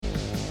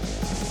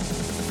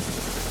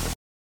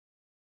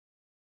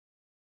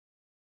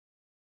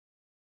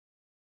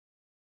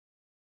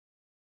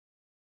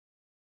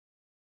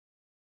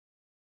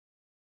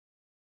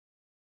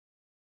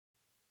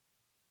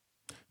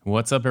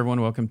What's up,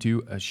 everyone? Welcome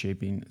to a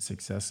Shaping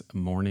Success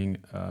Morning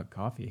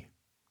Coffee.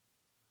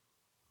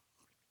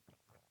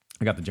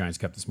 I got the Giants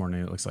Cup this morning.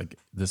 It looks like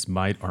this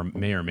might or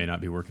may not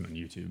be working on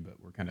YouTube, but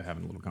we're kind of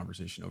having a little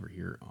conversation over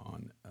here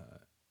on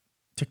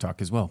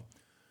TikTok as well.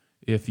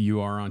 If you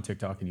are on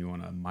TikTok and you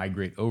want to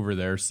migrate over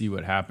there, see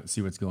what happens,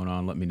 see what's going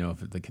on, let me know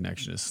if the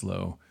connection is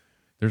slow.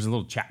 There's a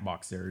little chat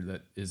box there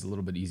that is a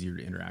little bit easier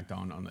to interact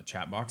on the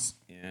chat box,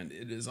 and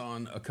it is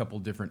on a couple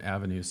different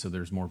avenues, so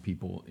there's more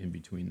people in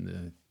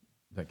between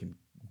that can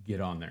get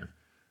on there.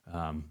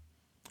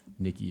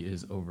 Nikki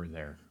is over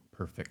there.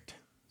 Perfect.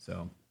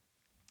 So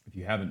if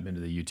you haven't been to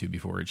the YouTube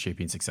before, it's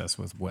Shaping Success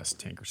with Wes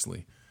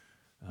Tankersley.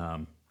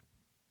 And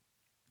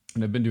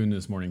I've been doing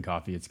this morning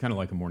coffee. It's kind of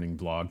like a morning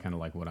vlog, kind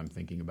of like what I'm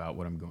thinking about,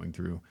 what I'm going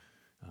through.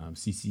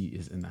 Cece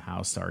is in the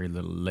house. Sorry, a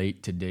little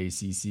late today,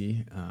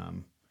 Cece.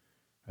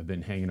 I've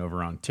been hanging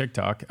over on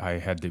TikTok. I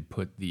had to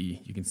put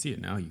you can see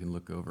it now. You can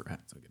look over.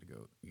 So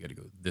you got to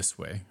go this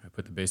way. I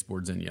put the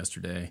baseboards in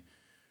yesterday,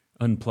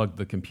 unplugged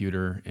the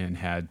computer, and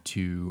had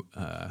to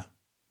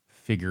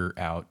figure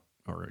out,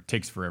 or it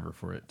takes forever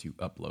for it to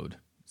upload.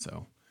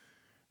 So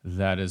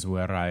that is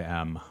where I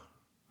am.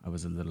 I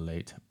was a little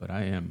late, but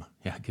I am.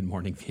 Yeah, good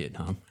morning,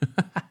 Vietnam.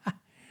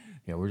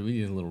 Yeah, we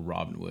need a little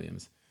Robin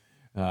Williams.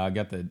 I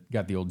got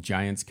the old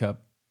Giants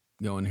Cup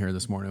going here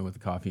this morning with the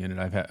coffee in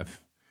it.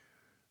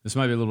 This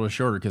might be a little bit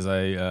shorter because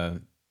I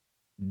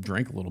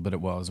drank a little bit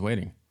while I was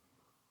waiting.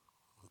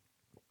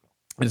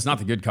 And it's not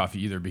the good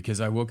coffee either, because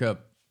I woke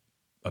up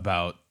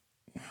about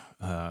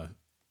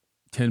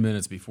 10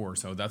 minutes before,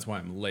 so that's why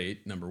I'm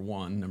late, number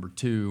one. Number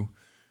two,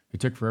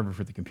 it took forever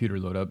for the computer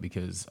to load up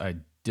because I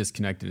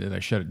disconnected it. I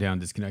shut it down,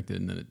 disconnected,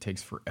 and then it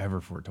takes forever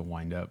for it to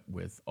wind up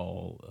with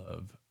all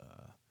of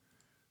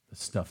the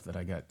stuff that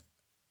I got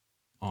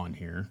on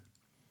here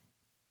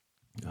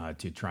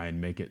to try and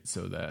make it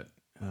so that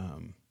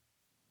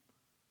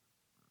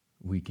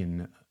we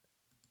can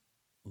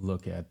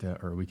look at,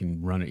 or we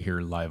can run it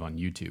here live on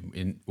YouTube.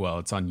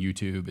 It's on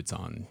YouTube, it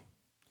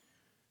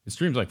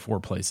streams like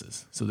 4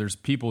 places. So there's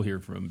people here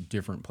from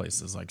different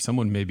places. Like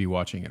someone may be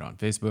watching it on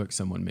Facebook.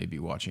 Someone may be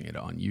watching it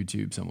on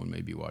YouTube. Someone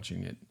may be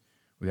watching it.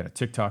 We got a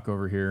TikTok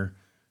over here.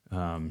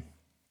 And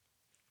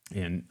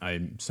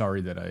I'm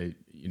sorry that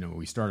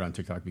we started on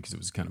TikTok because it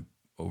was kind of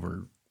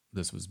over,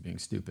 this was being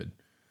stupid.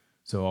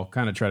 So I'll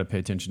kind of try to pay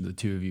attention to the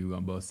two of you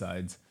on both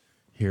sides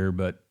here,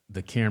 but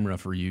the camera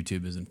for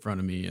YouTube is in front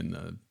of me and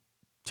the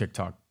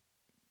TikTok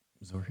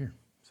is over here.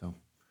 So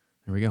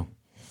there we go.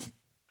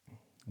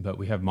 But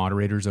we have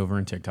moderators over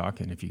in TikTok,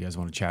 and if you guys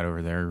want to chat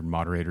over there,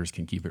 moderators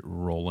can keep it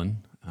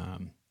rolling.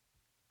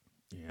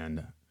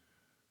 And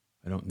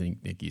I don't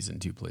think Nikki's in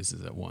 2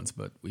 places at once,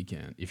 but we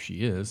can, if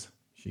she is,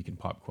 she can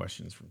pop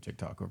questions from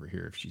TikTok over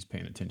here if she's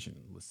paying attention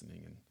and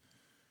listening. And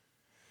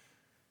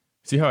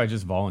see how I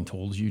just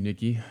voluntold you,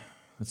 Nikki?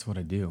 That's what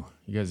I do.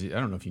 You guys, I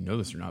don't know if you know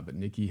this or not, but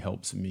Nikki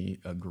helps me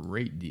a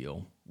great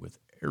deal with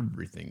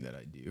everything that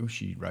I do.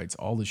 She writes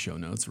all the show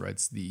notes,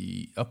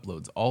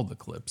 uploads all the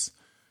clips,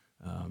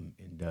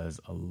 and does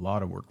a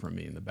lot of work for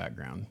me in the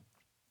background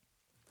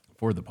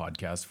for the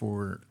podcast,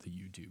 for the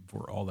YouTube,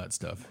 for all that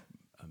stuff.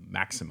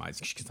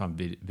 Maximize. She gets on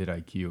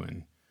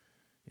vidIQ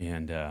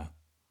and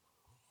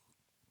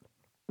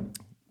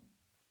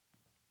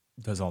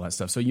does all that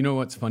stuff. So you know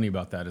what's funny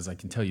about that is I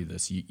can tell you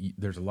this.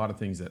 There's a lot of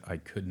things that I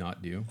could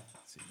not do.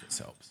 Let's see if this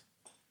helps.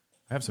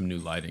 I have some new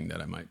lighting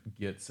that I might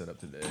get set up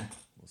today.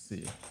 We'll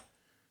see.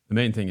 The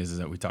main thing is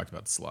that we talked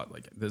about the slot.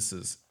 Like the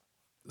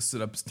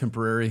setup's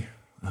temporary.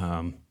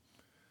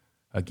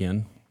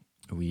 Again,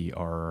 we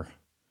are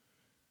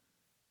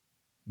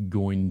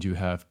going to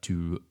have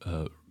to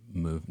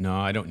move. No,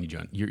 I don't need you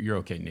on. You're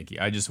okay, Nikki.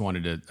 I was just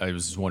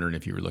wondering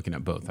if you were looking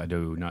at both. I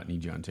do not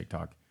need you on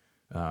TikTok.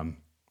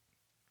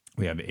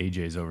 We have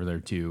AJ's over there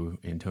too,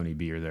 and Tony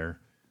B are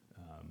there.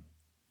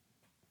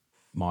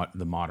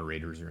 The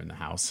moderators are in the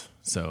house.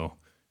 So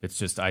it's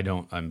just,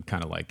 I'm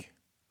kind of like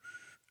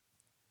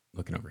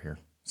looking over here.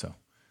 So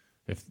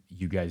if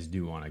you guys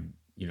do want to,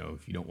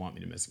 if you don't want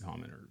me to miss a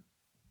comment or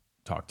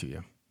talk to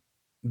you,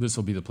 this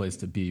will be the place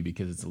to be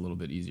because it's a little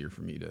bit easier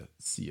for me to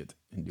see it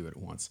and do it at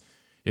once.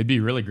 It'd be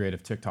really great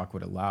if TikTok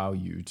would allow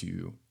you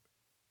to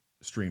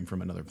stream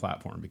from another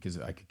platform, because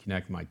I could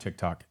connect my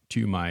TikTok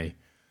to my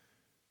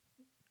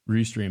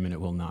Restream and it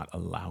will not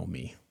allow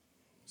me.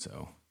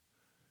 So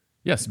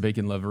yes,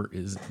 Bacon Lover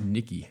is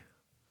Nikki.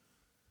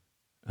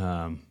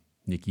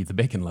 Nikki the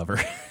Bacon Lover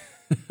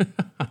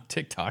on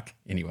TikTok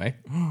anyway.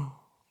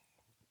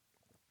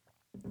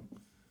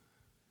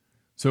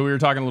 So we were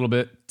talking a little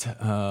bit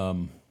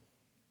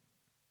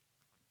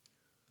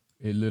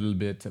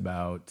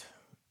about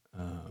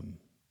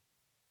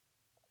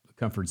the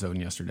comfort zone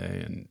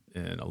yesterday,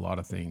 and a lot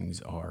of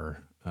things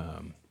are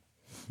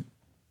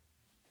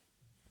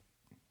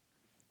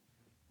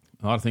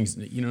nothing's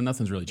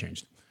really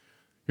changed.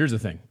 Here's the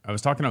thing.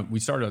 We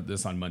started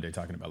this on Monday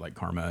talking about like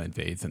karma and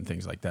faith and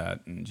things like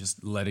that, and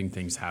just letting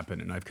things happen.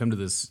 And I've come to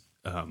this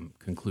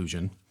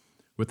conclusion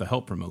with the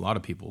help from a lot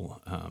of people.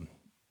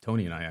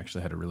 Tony and I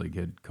actually had a really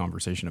good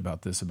conversation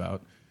about this,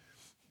 about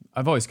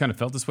I've always kind of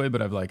felt this way,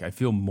 but I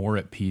feel more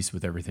at peace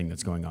with everything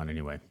that's going on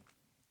anyway.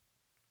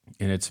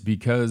 And it's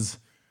because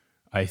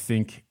I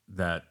think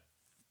that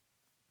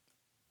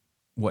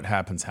what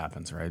happens,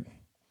 right?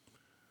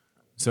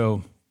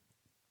 So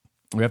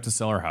we have to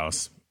sell our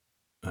house.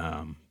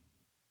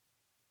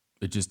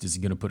 It just is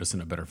going to put us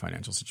in a better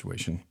financial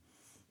situation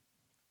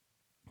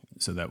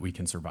so that we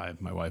can survive.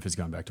 My wife has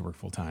gone back to work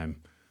full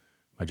time.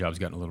 My job's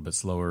gotten a little bit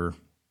slower,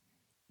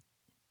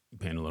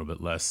 paying a little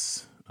bit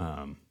less.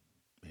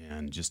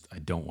 And just, I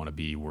don't want to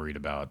be worried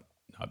about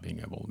not being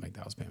able to make the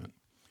house payment.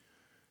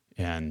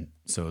 And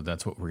so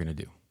that's what we're going to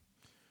do.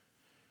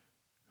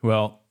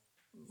 Well,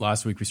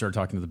 last week we started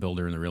talking to the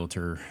builder and the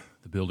realtor.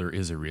 The builder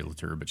is a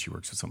realtor, but she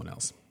works with someone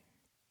else.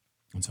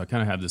 And so I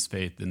kind of have this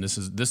faith, and this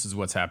is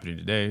what's happening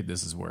today.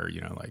 This is where,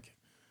 like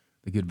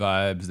the good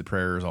vibes, the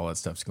prayers, all that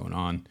stuff's going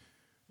on.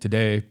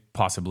 Today,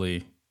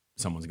 possibly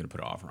someone's going to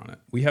put an offer on it.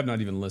 We have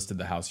not even listed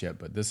the house yet,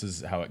 but this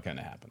is how it kind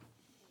of happened.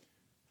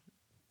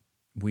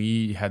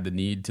 We had the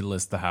need to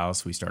list the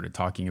house. We started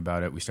talking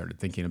about it. We started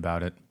thinking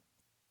about it.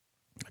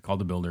 I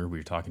called the builder. We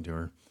were talking to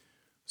her.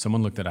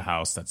 Someone looked at a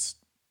house that's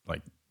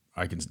like,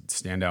 I can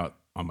stand out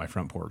on my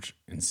front porch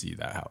and see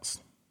that house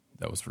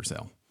that was for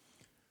sale.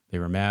 They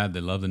were mad.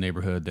 They loved the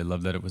neighborhood. They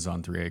loved that it was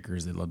on 3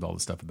 acres. They loved all the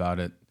stuff about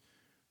it,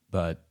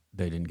 but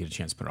they didn't get a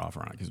chance to put an offer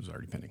on it because it was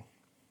already pending.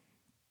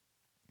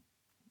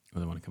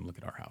 Well, they want to come look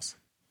at our house.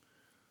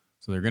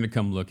 So they're going to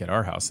come look at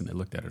our house, and they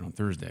looked at it on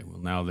Thursday. Well,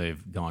 now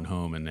they've gone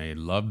home and they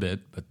loved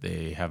it, but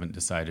they haven't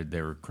decided.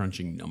 They were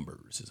crunching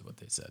numbers is what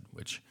they said,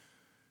 which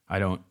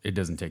it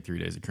doesn't take 3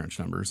 days to crunch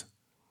numbers.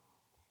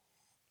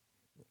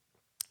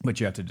 But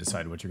you have to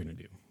decide what you're going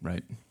to do,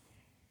 right?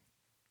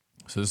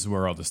 So this is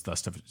where all this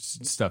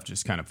stuff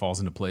just kind of falls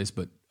into place,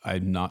 but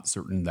I'm not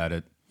certain that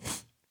it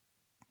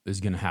is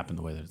going to happen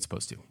the way that it's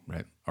supposed to,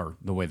 right? Or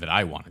the way that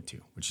I want it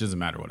to, which doesn't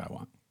matter what I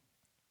want,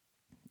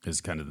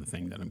 is kind of the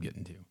thing that I'm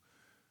getting to.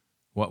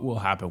 What will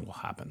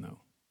happen, though.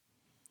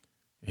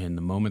 And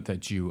the moment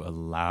that you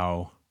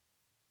allow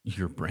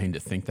your brain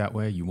to think that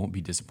way, you won't be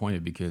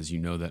disappointed because you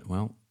know that,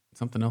 well,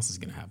 something else is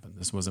going to happen.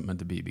 This wasn't meant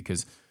to be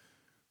because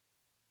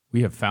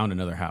we have found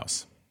another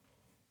house.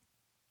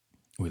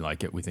 We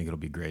like it. We think it'll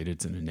be great.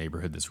 It's in a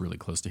neighborhood that's really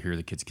close to here.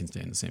 The kids can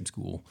stay in the same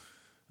school,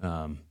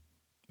 and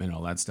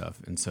all that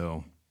stuff. And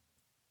so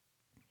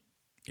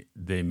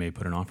they may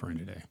put an offer in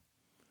today.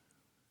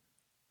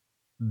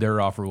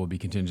 Their offer will be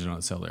contingent on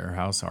the sale of their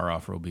house. Our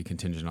offer will be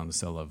contingent on the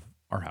sale of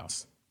our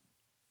house.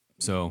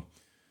 So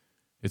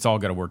it's all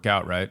got to work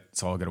out, right?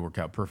 It's all got to work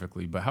out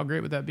perfectly. But how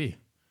great would that be?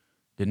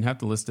 Didn't have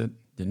to list it.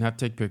 Didn't have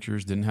to take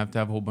pictures. Didn't have to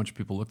have a whole bunch of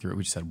people look through it.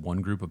 We just had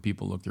one group of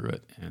people look through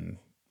it, and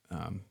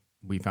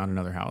we found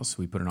another house.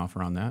 We put an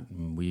offer on that,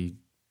 and we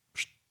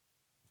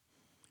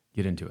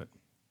get into it.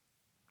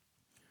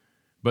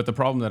 But the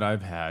problem that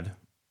I've had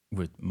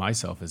with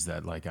myself is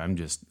that, like,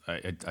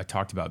 I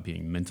talked about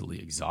being mentally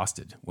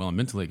exhausted. Well, I'm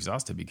mentally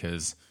exhausted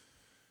because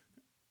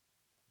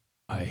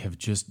I have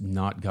just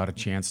not got a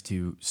chance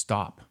to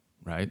stop,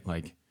 right?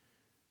 Like,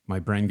 my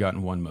brain got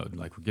in one mode.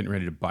 Like, we're getting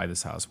ready to buy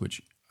this house,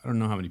 which I don't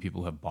know how many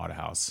people have bought a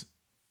house,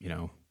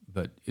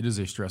 but it is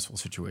a stressful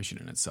situation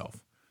in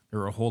itself. There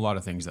are a whole lot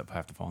of things that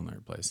have to fall in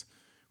their place.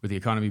 With the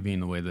economy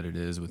being the way that it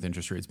is, with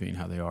interest rates being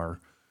how they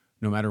are,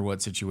 no matter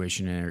what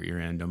situation you're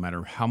in, no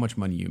matter how much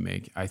money you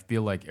make, I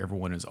feel like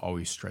everyone is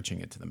always stretching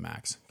it to the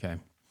max,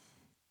 okay?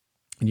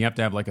 And you have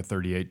to have like a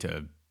 38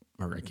 to,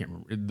 or I can't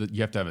remember,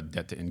 you have to have a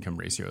debt to income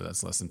ratio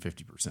that's less than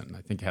 50%. And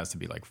I think it has to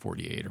be like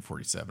 48 or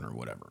 47 or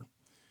whatever.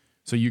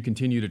 So you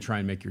continue to try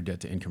and make your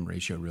debt to income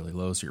ratio really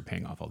low. So you're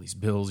paying off all these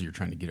bills. You're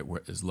trying to get it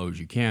as low as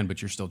you can,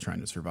 but you're still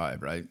trying to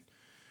survive, right?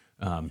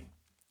 So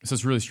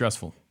it's really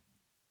stressful.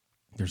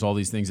 There's all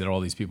these things that all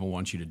these people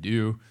want you to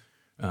do,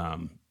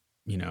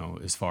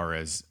 as far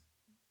as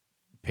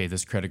pay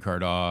this credit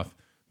card off,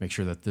 make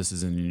sure that this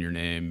isn't in your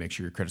name, make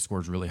sure your credit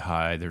score is really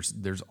high.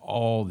 There's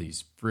all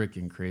these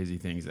freaking crazy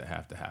things that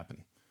have to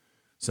happen.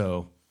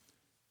 So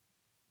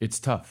it's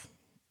tough.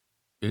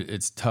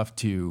 It's tough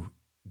to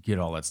get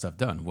all that stuff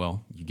done.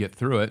 Well, you get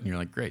through it and you're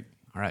like, great.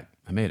 All right,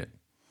 I made it.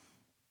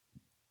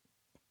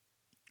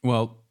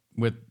 Well,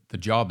 with the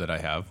job that I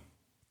have,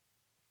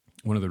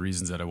 one of the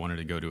reasons that I wanted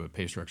to go to a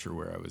pay structure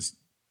where I was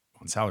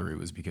on salary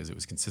was because it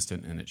was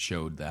consistent and it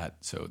showed that,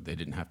 so they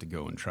didn't have to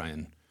go and try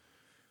and,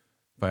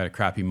 if I had a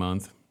crappy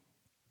month,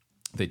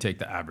 they take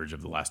the average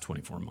of the last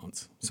 24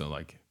 months. So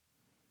like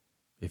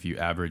if you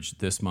average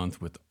this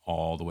month with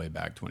all the way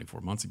back 24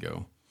 months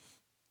ago,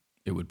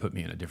 it would put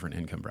me in a different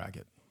income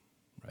bracket,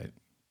 right,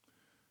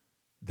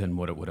 than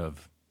what it would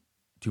have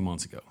 2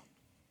 months ago.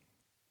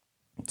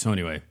 So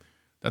anyway,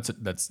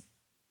 that's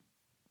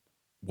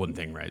one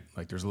thing, right?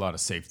 Like there's a lot of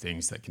safe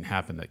things that can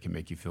happen that can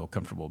make you feel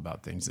comfortable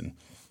about things. And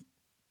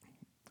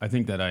I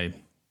think that I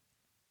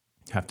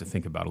have to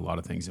think about a lot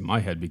of things in my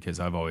head because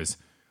I've always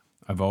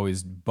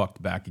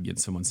bucked back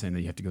against someone saying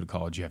that you have to go to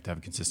college, you have to have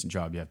a consistent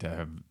job, you have to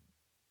have,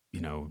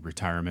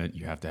 retirement,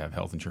 you have to have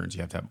health insurance,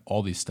 you have to have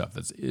all these stuff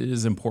it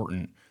is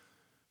important.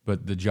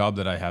 But the job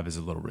that I have is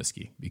a little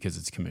risky because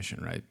it's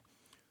commission, right?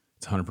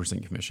 It's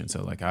 100% commission.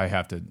 So like I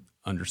have to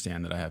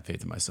understand that I have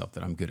faith in myself,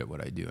 that I'm good at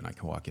what I do and I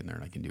can walk in there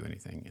and I can do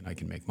anything and I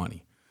can make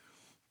money.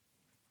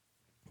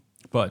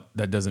 But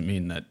that doesn't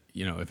mean that,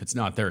 if it's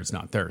not there, it's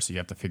not there. So you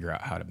have to figure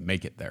out how to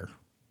make it there.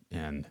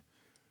 And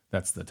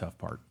that's the tough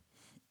part.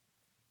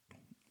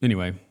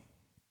 Anyway,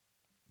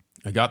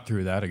 I got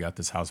through that. I got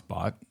this house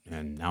bought,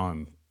 and now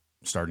I'm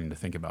starting to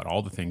think about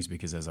all the things,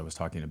 because as I was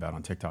talking about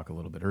on TikTok a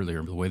little bit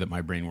earlier, the way that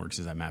my brain works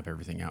is I map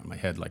everything out in my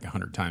head like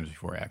 100 times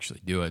before I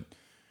actually do it.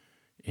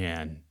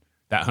 And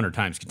that 100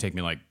 times can take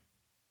me like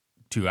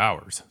 2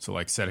 hours. So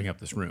like setting up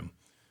this room,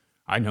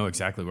 I know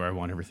exactly where I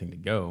want everything to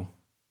go.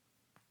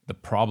 The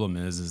problem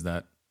is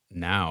that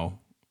now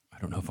I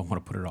don't know if I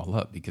want to put it all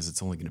up, because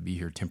it's only going to be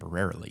here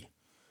temporarily.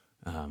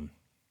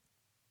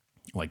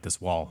 Like this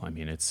wall, I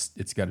mean, it's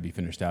got to be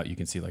finished out. You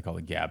can see like all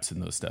the gaps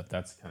and those stuff.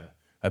 That's kind of,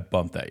 I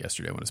bumped that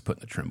yesterday when I was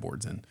putting the trim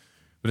boards in,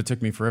 but it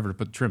took me forever to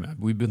put the trim in.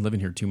 We've been living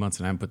here 2 months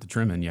and I haven't put the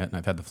trim in yet. And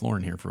I've had the floor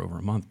in here for over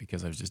a month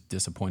because I was just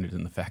disappointed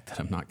in the fact that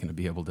I'm not going to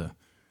be able to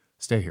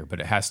stay here, but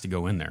it has to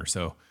go in there.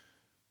 So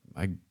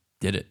I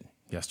did it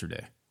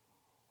yesterday.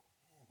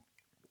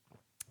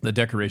 The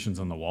decorations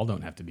on the wall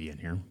don't have to be in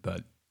here,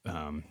 but,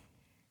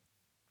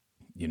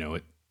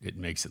 it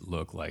makes it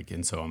look like,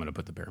 and so I'm going to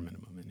put the bare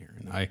minimum in here.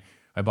 And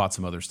I bought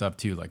some other stuff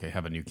too. Like I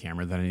have a new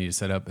camera that I need to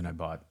set up, and I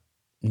bought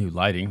new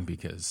lighting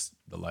because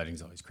the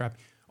lighting's always crap.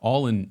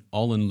 All in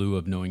lieu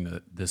of knowing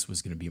that this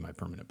was going to be my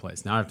permanent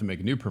place. Now I have to make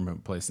a new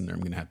permanent place in there.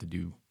 I'm going to have to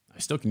do, I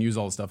still can use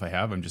all the stuff I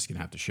have. I'm just going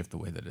to have to shift the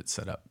way that it's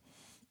set up.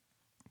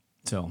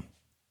 So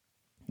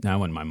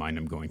now in my mind,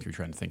 I'm going through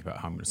trying to think about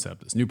how I'm going to set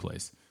up this new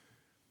place.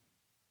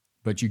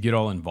 But you get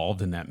all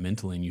involved in that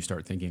mentally, and you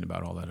start thinking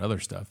about all that other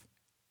stuff.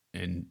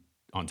 And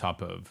on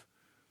top of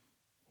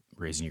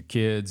raising your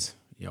kids,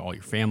 all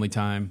your family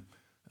time,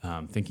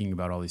 thinking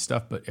about all these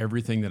stuff. But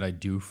everything that I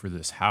do for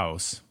this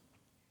house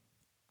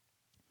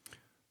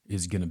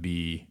is going to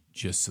be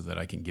just so that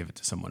I can give it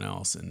to someone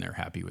else and they're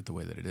happy with the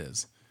way that it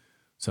is.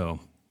 So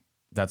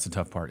that's the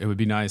tough part. It would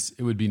be nice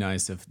if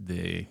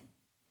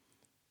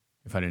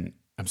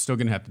I'm still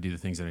going to have to do the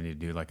things that I need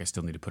to do. Like I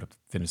still need to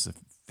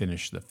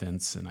finish the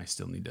fence, and I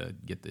still need to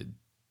get the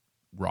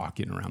rock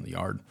in around the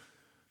yard.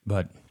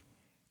 But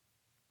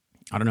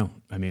I don't know.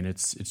 I mean,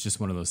 it's just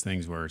one of those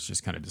things where it's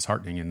just kind of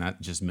disheartening, and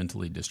that just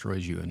mentally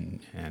destroys you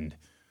and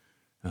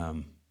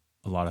a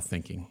lot of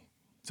thinking.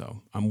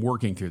 So I'm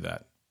working through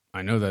that.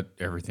 I know that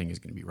everything is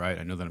going to be right.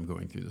 I know that I'm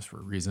going through this for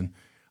a reason.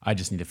 I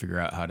just need to figure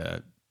out how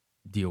to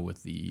deal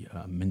with the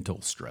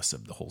mental stress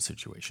of the whole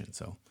situation.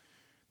 So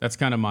that's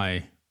kind of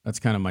my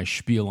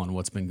spiel on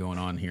what's been going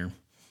on here.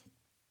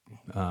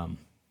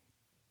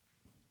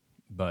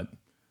 But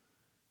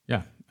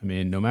yeah, I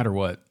mean, no matter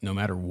what,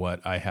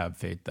 I have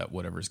faith that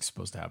whatever's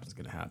supposed to happen is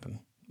going to happen.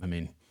 I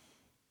mean,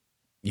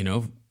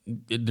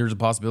 there's a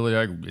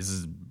possibility. This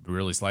is a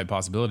really slight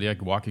possibility. I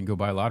could walk and go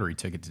buy a lottery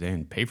ticket today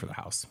and pay for the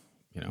house.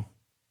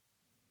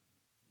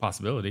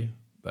 Possibility,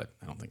 but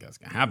I don't think that's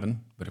going to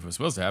happen. But if it was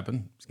supposed to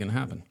happen, it's going to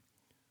happen.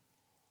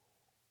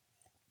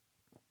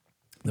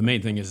 The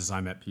main thing is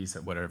I'm at peace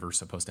that whatever's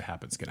supposed to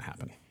happen is going to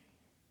happen.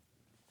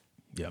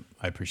 Yep,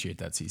 I appreciate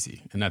that,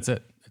 CC. And that's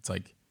it. It's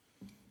like,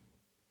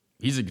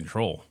 he's in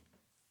control.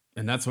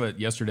 And that's what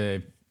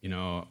yesterday,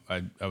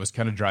 I was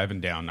kind of driving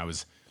down. I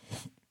was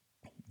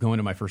going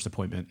to my first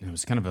appointment, and it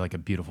was kind of like a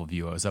beautiful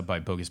view. I was up by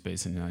Bogus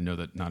Basin, and I know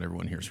that not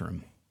everyone here's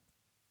from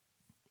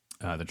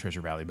the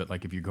Treasure Valley, but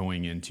like if you're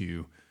going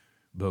into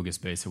Bogus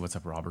Basin, what's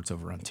up, Robert's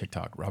over on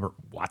TikTok, Robert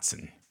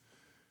Watson.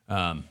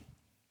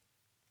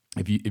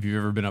 If you've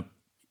ever been up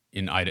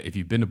in Idaho, if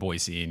you've been to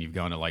Boise and you've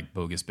gone to like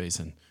Bogus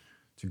Basin,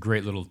 it's a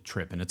great little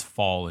trip, and it's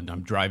fall, and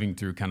I'm driving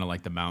through kind of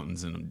like the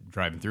mountains, and I'm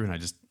driving through, and I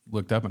just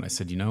looked up and I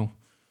said,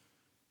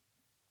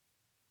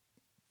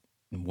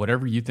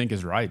 whatever you think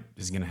is right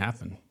is going to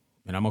happen,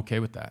 and I'm okay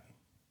with that.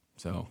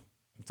 So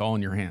it's all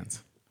in your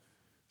hands.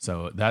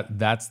 So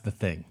that's the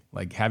thing,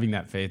 like having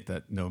that faith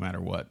that no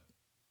matter what,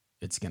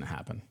 it's going to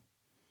happen.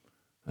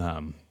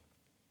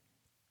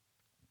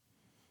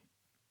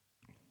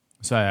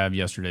 So I have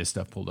yesterday's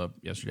stuff pulled up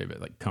yesterday, but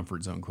like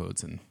comfort zone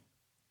quotes, and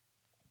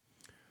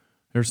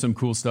there's some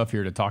cool stuff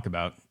here to talk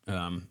about.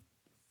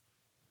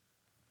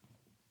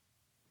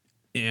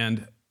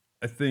 And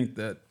I think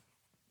that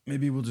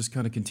maybe we'll just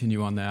kind of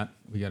continue on that.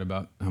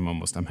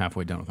 I'm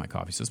halfway done with my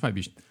coffee, so this might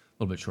be a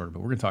little bit shorter, but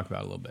we're going to talk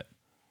about it a little bit.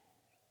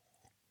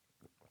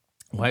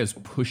 Why is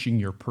pushing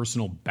your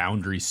personal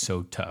boundaries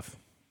so tough?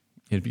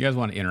 And if you guys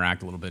want to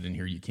interact a little bit in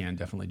here, you can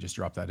definitely just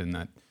drop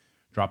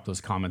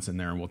those comments in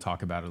there, and we'll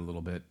talk about it a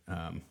little bit.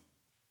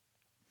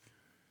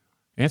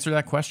 Answer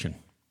that question.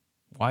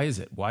 Why is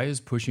it? Why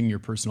is pushing your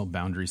personal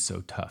boundaries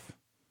so tough?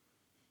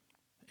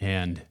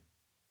 And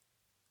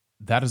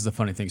that is the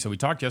funny thing. So we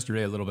talked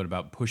yesterday a little bit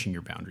about pushing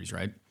your boundaries,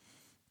 right?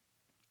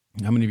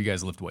 How many of you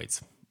guys lift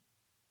weights?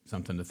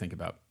 Something to think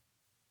about.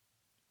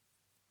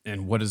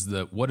 And what is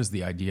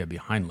the idea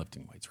behind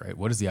lifting weights, right?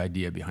 What is the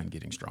idea behind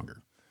getting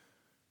stronger?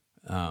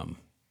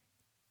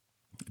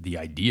 The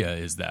idea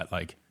is that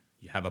like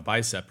You have a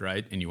bicep,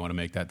 right? And you want to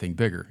make that thing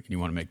bigger and you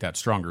want to make that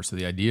stronger. So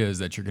the idea is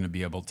that you're going to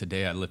be able,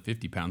 today I lift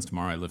 50 pounds,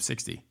 tomorrow I lift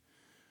 60.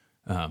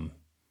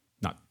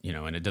 Not,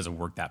 and it doesn't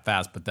work that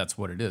fast, but that's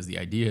what it is. The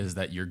idea is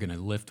that you're going to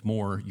lift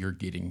more, you're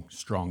getting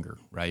stronger,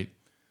 right?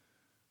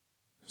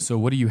 So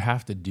what do you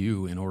have to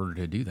do in order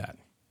to do that?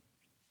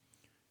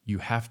 You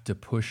have to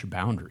push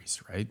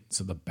boundaries, right?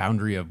 So the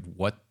boundary of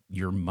what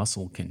your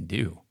muscle can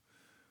do.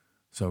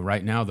 So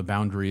right now the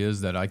boundary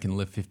is that I can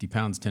lift 50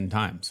 pounds 10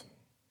 times,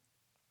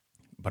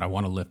 but I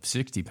want to lift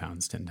 60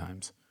 pounds 10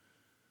 times.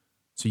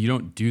 So you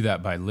don't do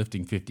that by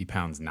lifting 50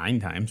 pounds 9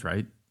 times,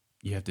 right?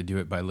 You have to do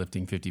it by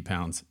lifting 50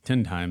 pounds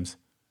 10 times,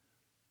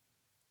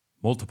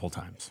 multiple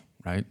times,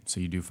 right? So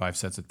you do 5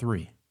 sets of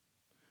 3.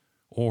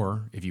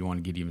 Or if you want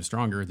to get even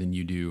stronger, then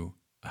you do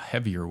a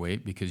heavier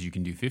weight because you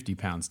can do 50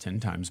 pounds 10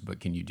 times, but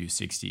can you do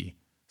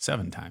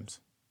 67 times?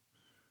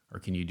 Or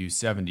can you do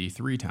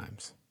 73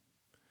 times?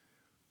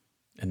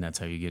 And that's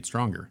how you get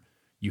stronger.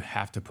 You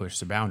have to push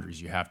the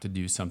boundaries. You have to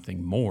do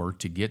something more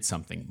to get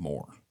something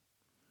more.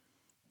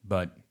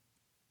 But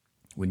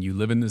when you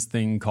live in this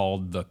thing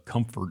called the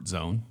comfort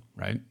zone,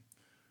 right?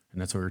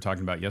 And that's what we were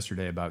talking about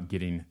yesterday about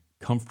getting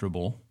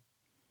comfortable,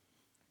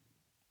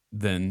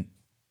 then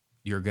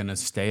you're going to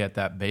stay at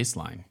that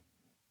baseline.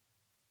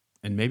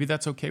 And maybe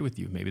that's okay with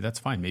you. Maybe that's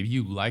fine. Maybe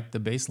you like the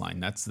baseline.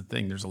 That's the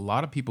thing. There's a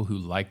lot of people who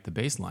like the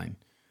baseline.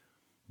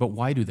 But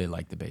why do they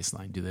like the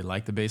baseline? Do they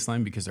like the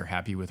baseline because they're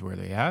happy with where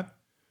they're at?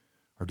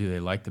 Or do they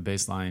like the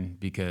baseline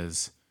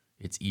because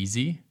it's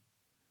easy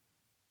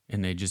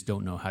and they just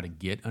don't know how to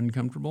get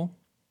uncomfortable?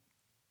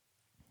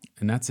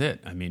 And that's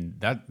it. I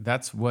mean,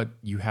 that's what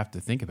you have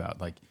to think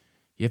about. Like,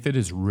 if it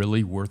is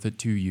really worth it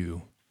to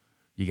you,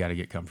 you got to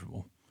get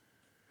comfortable.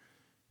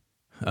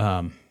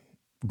 Grant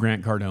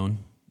Cardone,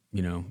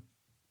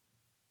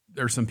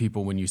 there's some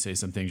people when you say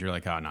some things, you're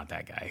like, oh, not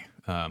that guy.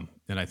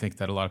 And I think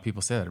that a lot of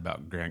people say that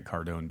about Grant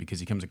Cardone because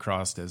he comes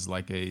across as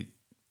like a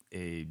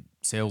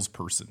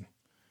salesperson.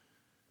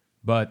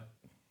 But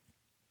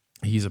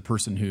he's a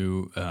person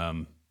who,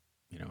 and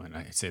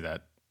I say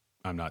that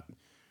I'm not.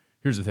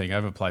 Here's the thing.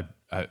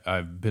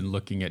 I've been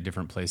looking at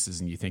different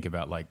places and you think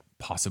about like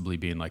possibly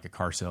being like a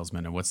car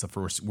salesman. And what's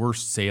the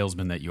worst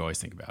salesman that you always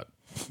think about?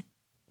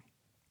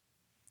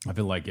 I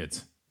feel like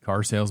it's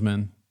car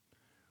salesman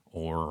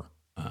or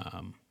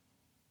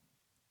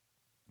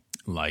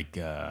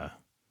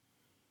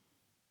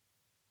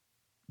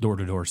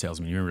door-to-door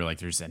salesman. You remember like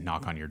there's that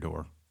knock on your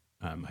door.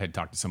 I had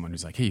talked to someone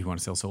who's like, hey, you want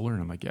to sell solar?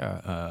 And I'm like,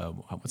 yeah.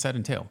 What's that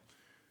entail?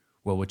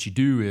 Well, what you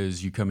do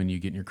is you come in, you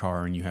get in your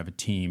car and you have a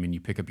team and you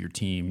pick up your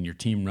team and your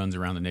team runs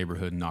around the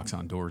neighborhood and knocks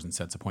on doors and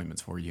sets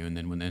appointments for you. And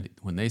then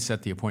when they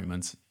set the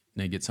appointments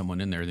and they get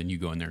someone in there, then you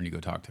go in there and you go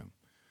talk to them.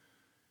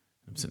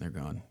 I'm sitting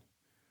there going,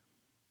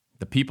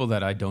 the people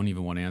that I don't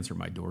even want to answer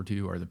my door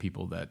to are the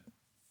people that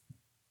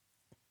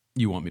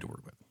you want me to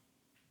work with.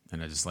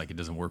 And I just like, it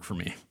doesn't work for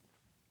me.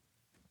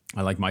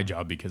 I like my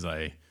job because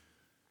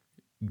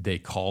they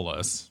call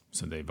us.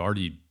 So we've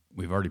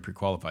already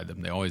pre-qualified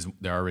them.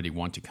 They already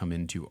want to come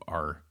into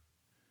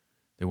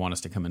they want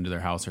us to come into their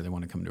house or they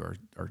want to come to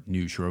our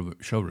new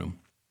showroom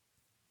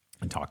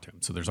and talk to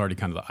them. So there's already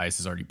kind of the ice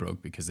is already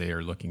broke because they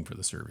are looking for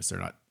the service.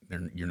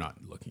 You're not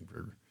looking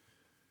for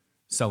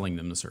selling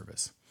them the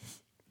service.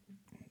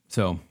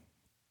 So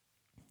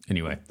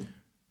anyway,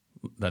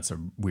 that's a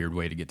weird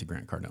way to get to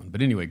Grant Cardone.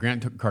 But anyway,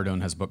 Grant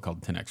Cardone has a book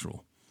called 10X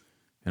Rule.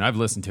 And I've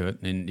listened to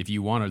it. And if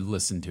you want to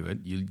listen to it,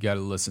 you got to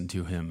listen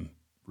to him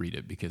read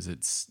it because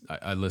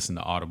I listen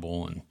to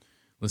Audible and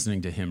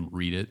listening to him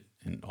read it.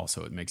 And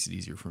also it makes it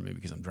easier for me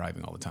because I'm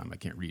driving all the time. I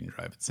can't read and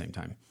drive at the same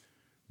time.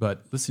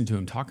 But listening to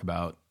him talk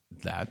about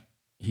that,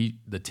 the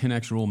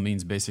 10X rule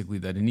means basically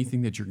that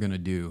anything that you're going to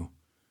do,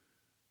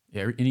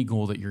 any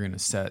goal that you're going to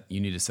set,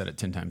 you need to set it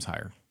 10 times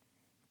higher.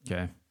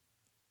 Okay.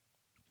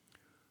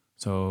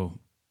 So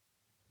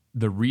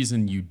the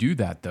reason you do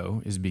that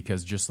though, is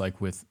because just like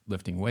with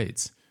lifting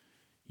weights,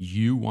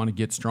 you want to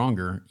get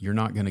stronger. You're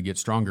not going to get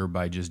stronger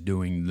by just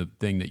doing the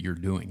thing that you're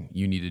doing.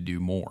 You need to do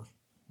more,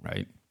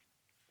 right?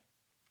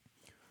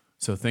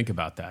 So think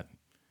about that.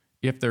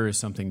 If there is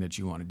something that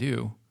you want to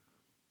do,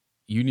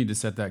 you need to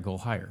set that goal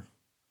higher.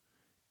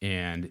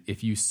 And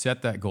if you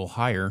set that goal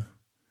higher,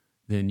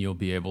 then you'll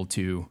be able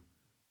to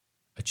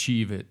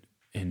achieve it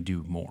and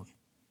do more,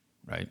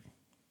 right?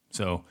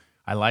 So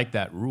I like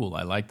that rule.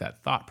 I like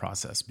that thought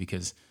process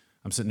because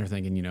I'm sitting there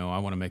thinking, I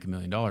want to make $1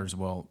 million.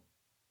 Well,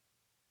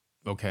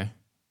 okay.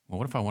 Well,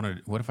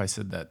 what if I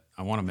said that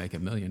I want to make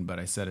 $1 million, but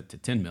I set it to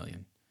 10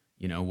 million?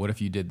 What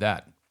if you did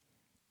that?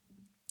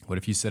 What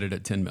if you set it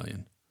at 10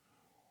 million?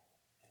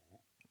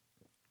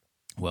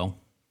 Well,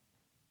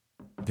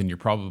 then you're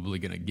probably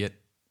going to get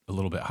a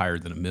little bit higher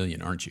than $1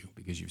 million, aren't you?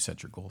 Because you've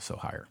set your goal so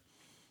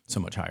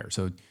much higher.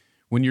 So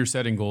when you're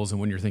setting goals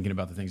and when you're thinking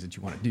about the things that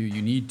you want to do,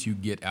 you need to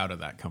get out of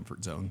that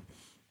comfort zone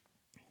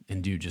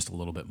and do just a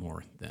little bit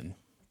more than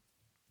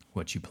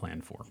what you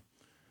planned for.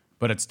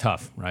 But it's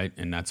tough, right?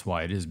 And that's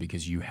why it is,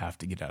 because you have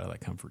to get out of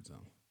that comfort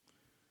zone.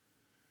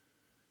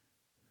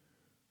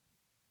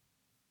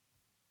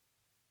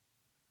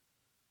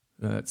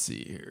 Let's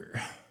see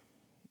here.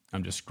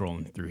 I'm just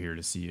scrolling through here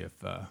to see if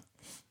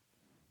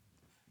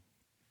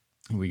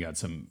we got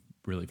some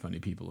really funny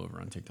people over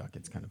on TikTok.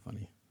 It's kind of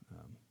funny.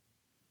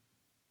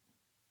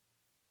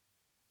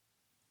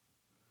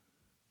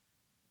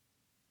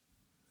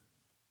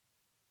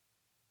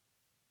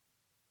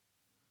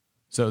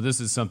 So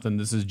this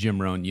is Jim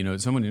Rohn. You know,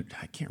 someone,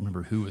 I can't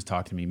remember who was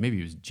talking to me. Maybe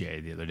it was Jay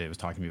the other day was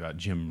talking to me about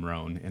Jim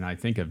Rohn. And I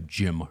think of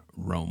Jim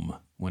Rome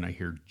when I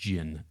hear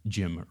Jim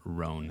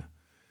Rohn.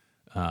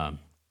 But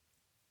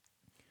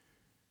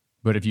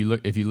if you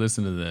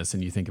listen to this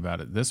and you think about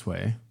it this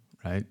way,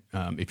 right?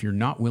 If you're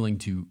not willing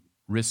to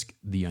risk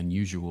the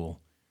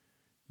unusual,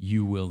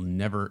 you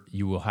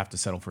will have to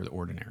settle for the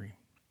ordinary.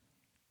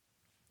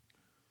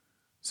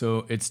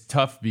 So it's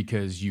tough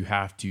because you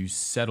have to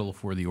settle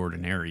for the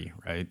ordinary,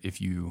 right?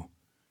 If you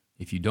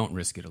don't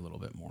risk it a little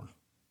bit more,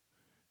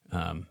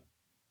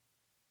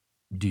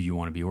 do you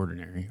want to be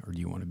ordinary or do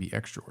you want to be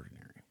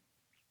extraordinary?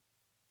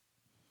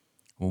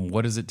 Well,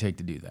 what does it take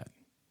to do that?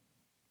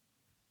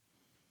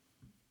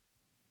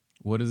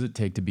 What does it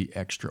take to be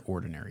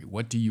extraordinary?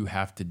 What do you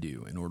have to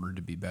do in order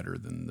to be better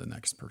than the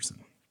next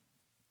person?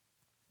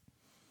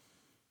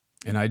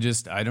 And I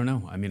don't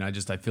know. I mean, I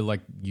feel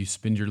like you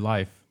spend your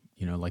life,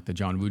 you know, like the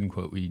John Wooden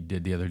quote we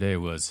did the other day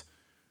was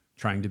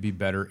trying to be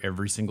better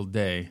every single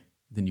day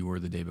than you were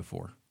the day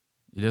before.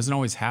 It doesn't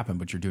always happen,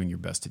 but you're doing your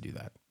best to do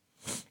that.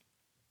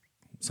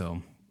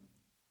 So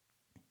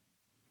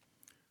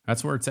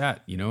that's where it's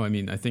at. You know, I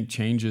mean, I think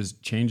change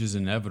is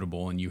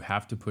inevitable, and you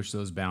have to push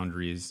those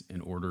boundaries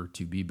in order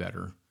to be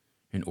better.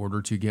 In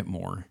order to get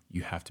more,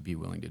 you have to be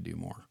willing to do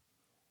more.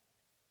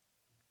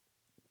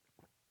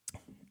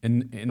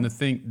 And the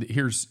thing,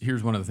 here's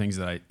one of the things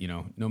that I, you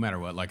know, no matter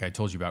what, like I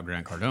told you about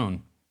Grant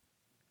Cardone,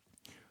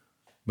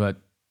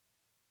 but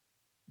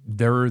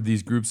there are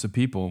these groups of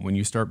people. When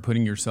you start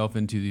putting yourself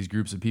into these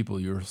groups of people,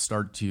 you'll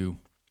start to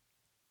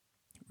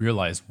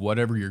realize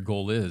whatever your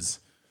goal is,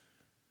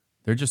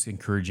 they're just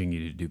encouraging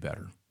you to do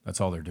better.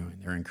 That's all they're doing.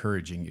 They're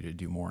encouraging you to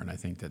do more. And I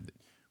think that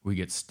we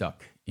get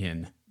stuck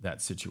in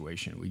that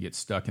situation. We get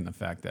stuck in the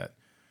fact that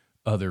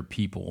other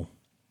people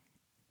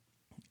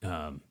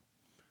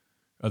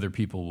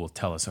will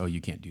tell us, oh,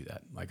 you can't do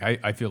that. Like,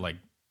 I feel like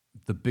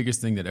the biggest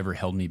thing that ever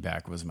held me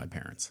back was my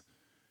parents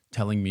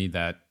telling me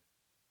that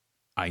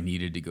I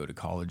needed to go to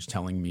college,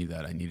 telling me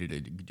that I needed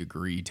a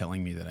degree,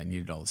 telling me that I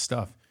needed all this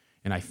stuff.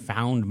 And I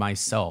found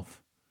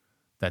myself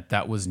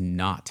that was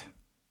not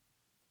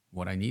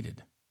what I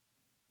needed.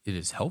 It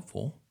is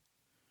helpful,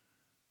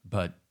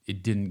 but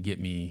it didn't get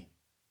me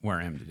where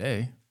I am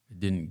today. It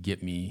didn't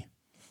get me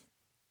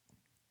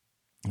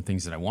the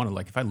things that I wanted.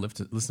 Like if I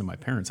listened to my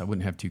parents, I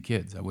wouldn't have 2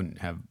 kids. I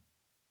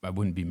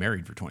wouldn't be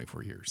married for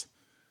 24 years.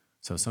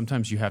 So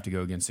sometimes you have to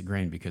go against the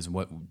grain because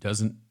what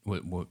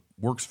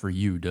works for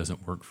you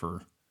doesn't work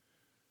for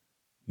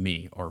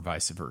me or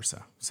vice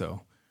versa.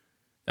 So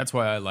that's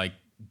why I like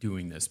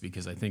doing this,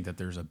 because I think that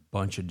there's a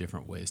bunch of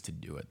different ways to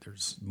do it.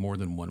 There's more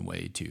than one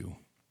way to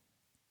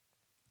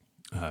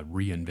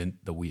reinvent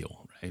the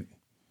wheel, right?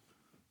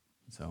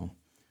 So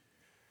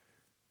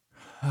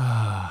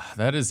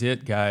that is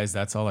it, guys.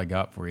 That's all I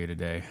got for you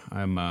today.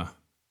 I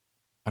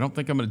don't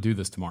think I'm going to do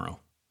this tomorrow.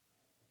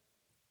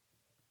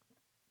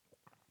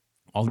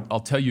 I'll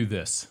tell you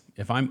this.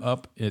 If I'm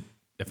up at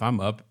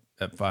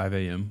 5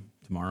 a.m.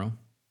 tomorrow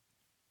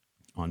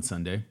on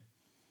Sunday,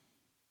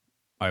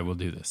 I will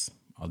do this.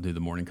 I'll do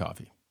the morning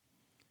coffee.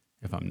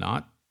 If I'm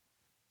not,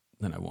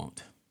 then I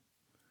won't.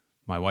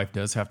 My wife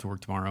does have to work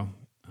tomorrow.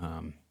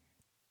 And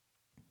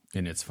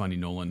it's funny,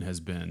 Nolan has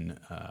been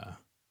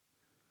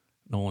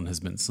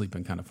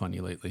sleeping kind of funny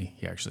lately.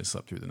 He actually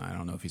slept through the night. I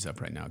don't know if he's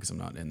up right now because I'm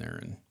not in there.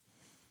 And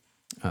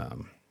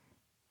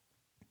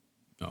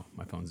oh,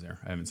 my phone's there.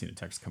 I haven't seen a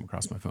text come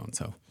across my phone.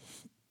 So,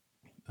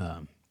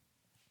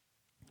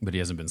 but he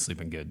hasn't been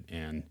sleeping good.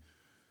 And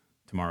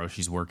tomorrow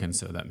she's working,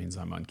 so that means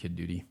I'm on kid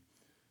duty.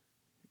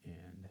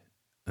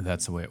 And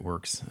that's the way it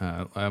works.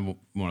 I want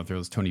to throw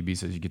this. Tony B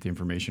says you get the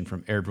information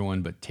from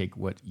everyone, but take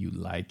what you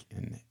like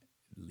and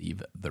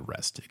leave the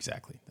rest.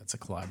 Exactly. That's a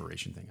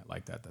collaboration thing. I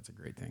like that. That's a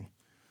great thing.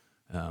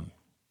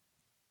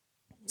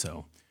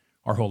 So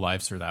our whole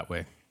lives are that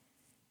way.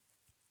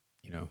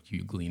 You know,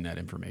 you glean that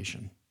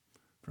information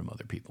from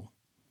other people.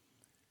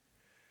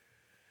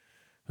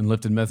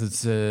 Unlifted Method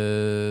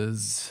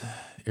says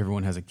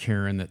everyone has a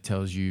Karen that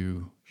tells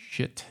you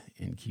shit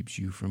and keeps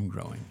you from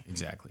growing.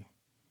 Exactly.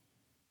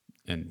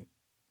 And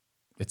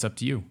it's up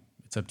to you.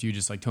 It's up to you.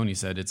 Just like Tony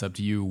said, it's up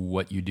to you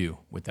what you do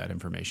with that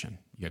information.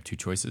 You have 2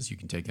 choices. You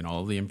can take in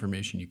all the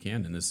information you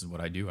can. And this is what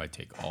I do. I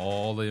take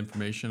all the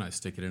information, I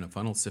stick it in a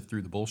funnel, sift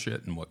through the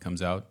bullshit, and what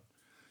comes out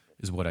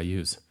is what I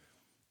use.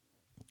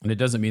 And it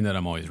doesn't mean that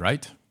I'm always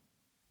right,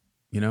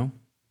 you know,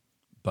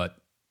 but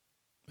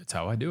it's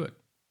how I do it.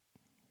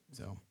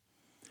 So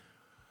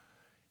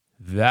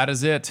that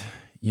is it.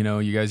 You know,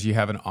 you guys, you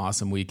have an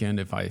awesome weekend.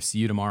 If I see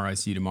you tomorrow, I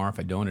see you tomorrow. If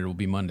I don't, it will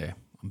be Monday.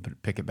 I'm going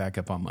to pick it back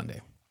up on Monday.